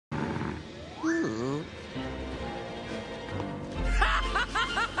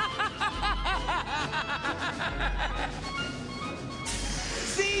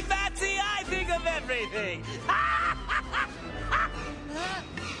anything.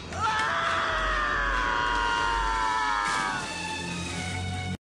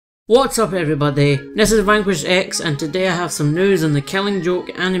 What's up everybody, this is Vanquish X and today I have some news on the Killing Joke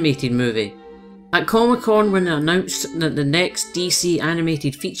animated movie. At Comic Con when it announced that the next DC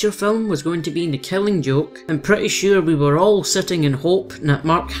animated feature film was going to be The Killing Joke, I'm pretty sure we were all sitting in hope that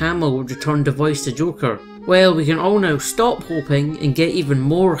Mark Hamill would return to voice the Joker. Well, we can all now stop hoping and get even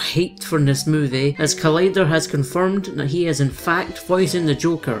more hyped for this movie as Collider has confirmed that he is in fact voicing the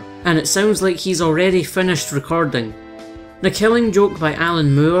Joker, and it sounds like he's already finished recording. The Killing Joke by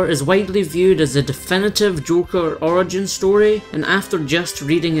Alan Moore is widely viewed as the definitive Joker origin story, and after just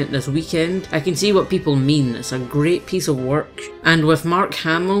reading it this weekend, I can see what people mean. It's a great piece of work. And with Mark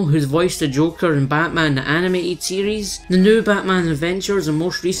Hamill, who's voiced the Joker in Batman the animated series, the new Batman Adventures and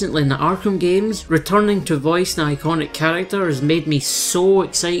most recently in the Arkham games, returning to voice the iconic character has made me so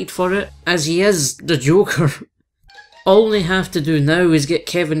excited for it, as he is the Joker. All they have to do now is get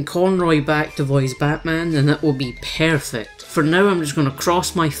Kevin Conroy back to voice Batman and it will be perfect. For now I'm just going to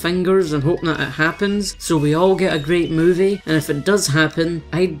cross my fingers and hope that it happens so we all get a great movie, and if it does happen,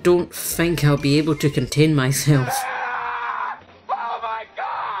 I don't think I'll be able to contain myself. Oh my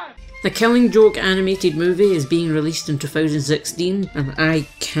God! The Killing Joke animated movie is being released in 2016 and I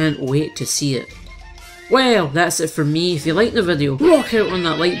can't wait to see it. Well, that's it for me. If you liked the video, rock out on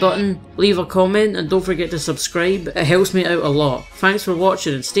that like button, leave a comment and don't forget to subscribe, it helps me out a lot. Thanks for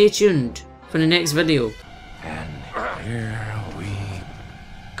watching and stay tuned for the next video. And here